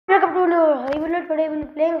afternoon, everyone. Today we'll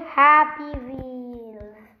be playing Happy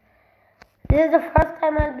Wheels. This is the first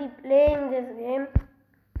time I'll be playing this game.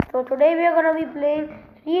 So today we are gonna be playing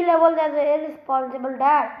 3 levels as an irresponsible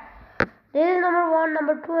dad. This is number 1,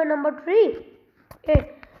 number 2, and number 3. Okay.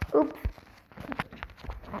 Oops.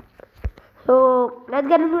 So let's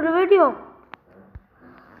get into the video.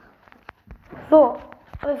 So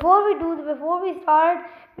before we start,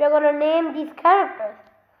 we are gonna name these characters.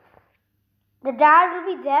 The dad will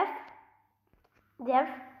be Jeff,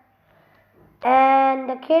 and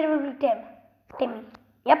the kid will be Timmy.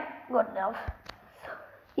 Yep, good enough.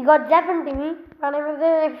 You got Jeff and Timmy. My name is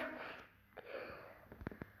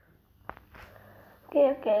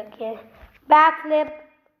Okay. Backflip.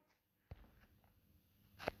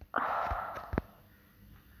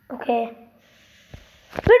 Okay.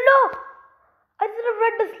 Wait, no! I should have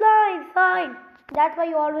read the sign. That's why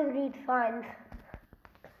you always read signs.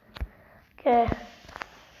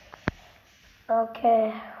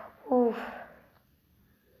 Okay. Oof.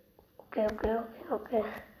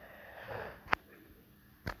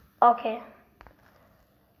 Okay,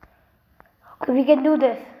 we can do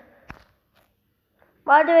this.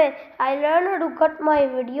 By the way, I learned how to cut my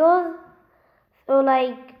videos. So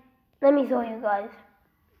let me show you guys.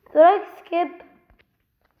 So skip.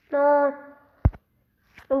 No.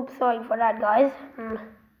 Oops, sorry for that, guys.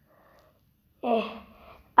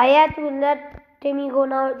 I had to let Timmy go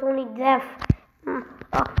now. It's only Jeff.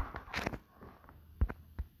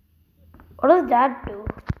 What does that do?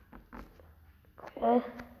 Okay.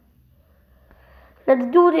 Let's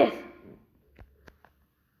do this.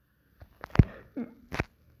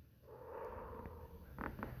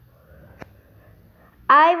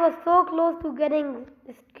 I was so close to getting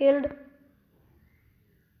killed.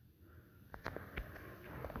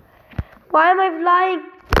 Why am I flying?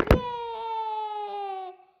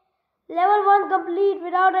 Yay! Level 1 complete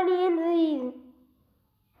without any injuries.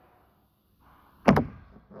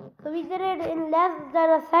 So we did it in less than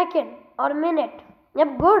a second or a minute.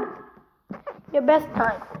 Yep, good. Your best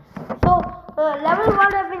time. So level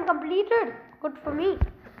 1 has been completed. Good for me.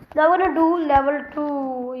 Now I'm gonna do level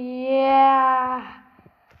 2. Yeah.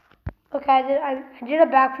 Okay, I did a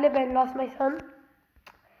backflip and lost my son.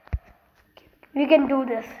 We can do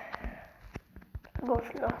this. Go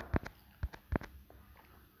slow.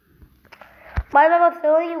 By the way, I was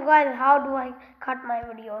showing you guys how do I cut my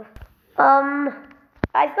videos.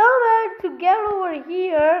 I somehow to get over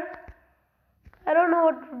here. I don't know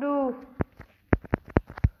what to do.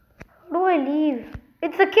 How do I leave?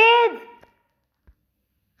 It's the kids.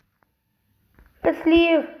 Let's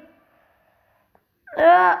leave.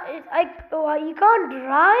 You can't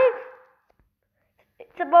drive.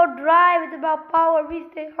 It's about drive. It's about power. We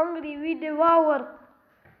stay hungry. We devour.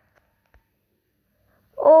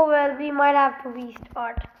 Oh well, we might have to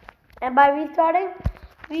restart. And by restarting,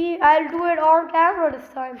 I'll do it on camera this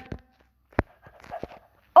time.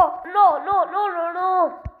 Oh no!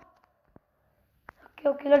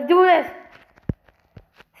 Okay, let's do this.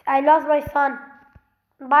 I lost my son.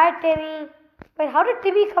 Bye, Timmy. Wait, how did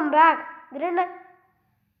Timmy come back? Didn't I?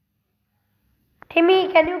 Timmy,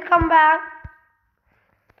 can you come back?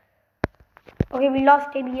 Okay, we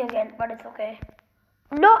lost Timmy again, but it's okay.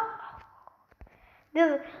 No!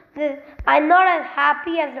 This I'm not as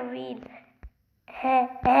happy as the wheel.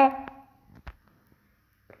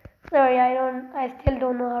 Sorry, I still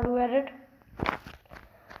don't know how to edit.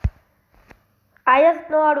 I just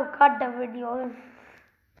know how to cut the videos.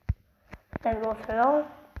 Let's go slow.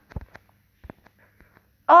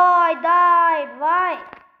 Oh, I died. Why?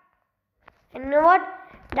 And you know what?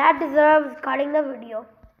 That deserves cutting the video.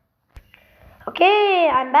 Okay,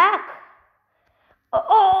 I'm back.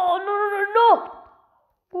 Oh no.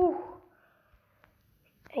 Ooh.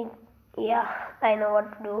 Yeah, I know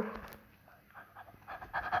what to do.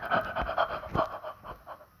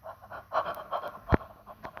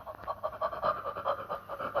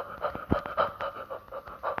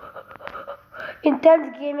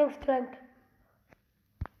 Intense gaming strength.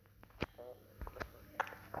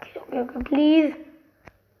 Okay, please.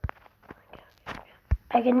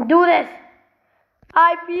 I can do this.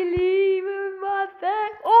 I believe in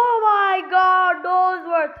myself. Oh my god, those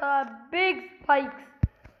were some big spikes.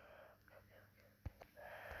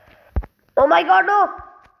 Oh my god, no.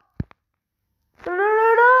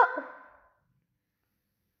 No.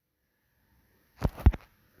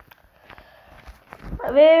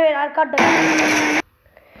 Wait, I'll cut the.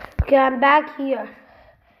 Okay, I'm back here.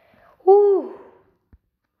 Woo.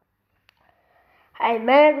 I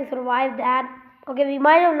managed to survive that. Okay, we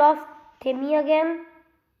might have lost Timmy again.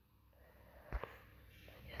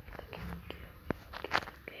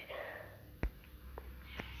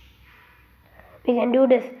 We can do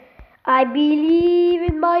this. I believe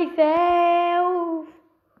in myself.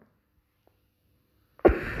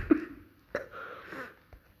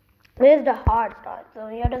 This is the hard part, so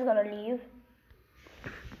we are just gonna leave.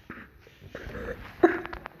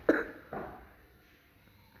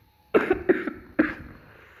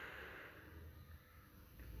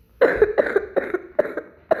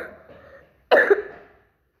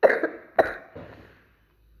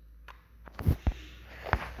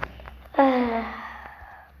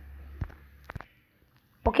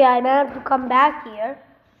 Okay, I managed to come back here.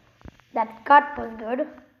 That cut was good.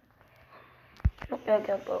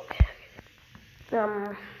 Okay.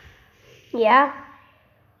 Yeah.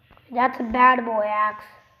 That's a bad boy axe.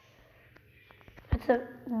 That's a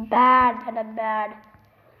bad.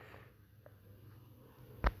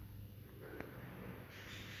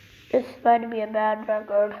 This might be a bad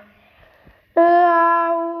record.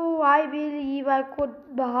 Oh, I believe I could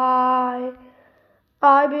buy.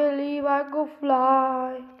 I believe I could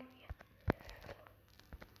fly.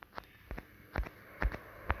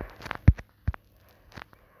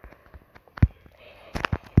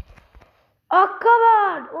 Oh, come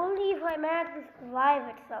on! Only if I manage to survive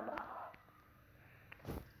it somehow.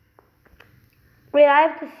 Wait, I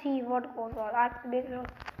have to see what goes on. I have to make sure.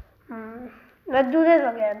 Let's do this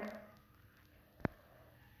again.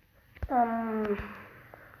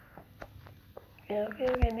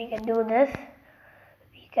 Okay, we can do this.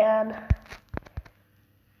 We can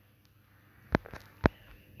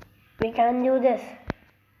do this.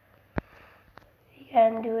 We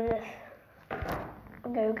can do this.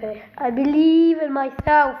 Okay. I believe in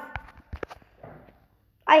myself.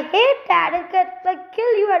 I hate that. It can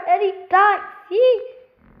kill you at any time. See?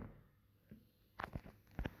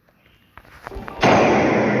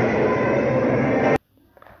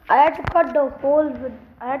 I had to cut the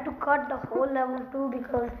whole level 2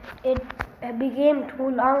 because it became too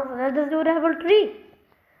long. So let's just do level 3.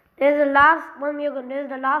 This is the last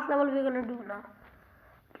level we're gonna do now.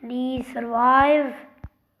 Please survive.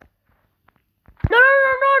 No,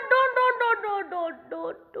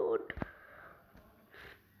 don't.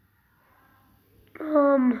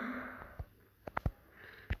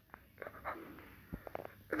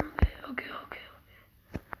 Okay.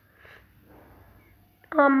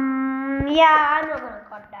 Yeah, I'm not gonna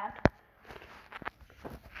cut that.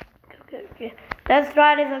 Okay. Let's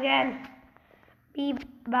try this again. Beep,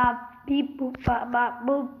 bop, beep, boop, bop, bop,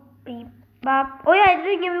 boop, beep, bop. Oh yeah, I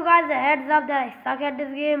didn't give you guys a heads up that I suck at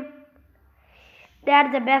this game.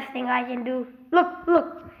 That's the best thing I can do. Look.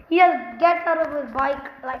 He just gets out of his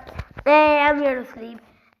bike like, hey, I'm here to sleep.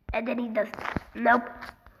 And then he does, nope.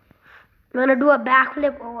 I'm gonna do a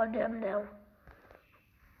backflip over them now.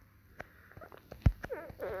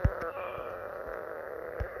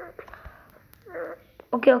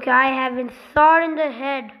 Okay, I have been shot in the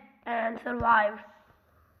head and survived.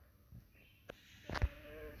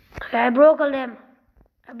 Okay, I broke a limb,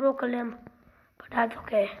 but that's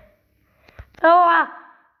okay. Oh,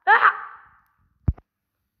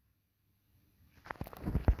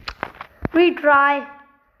 retry.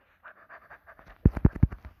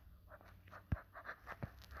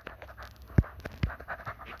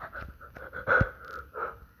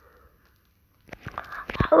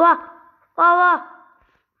 Wow.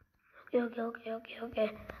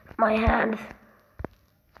 Okay. My hands.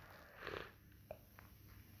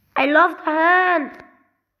 I lost the hand.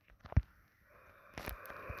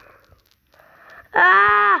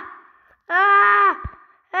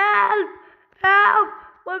 Help!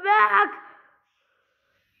 My back.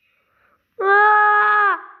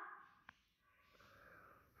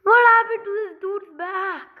 What happened to this dude's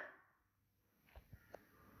back?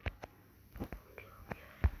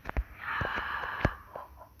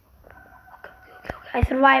 I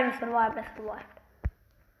survived.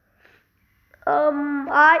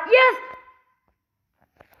 Yes!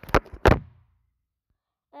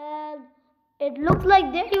 And it looks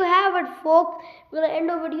like there you have it, folks. We're gonna end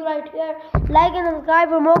the video right here. Like and subscribe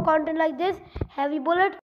for more content like this. Heavy Bullet.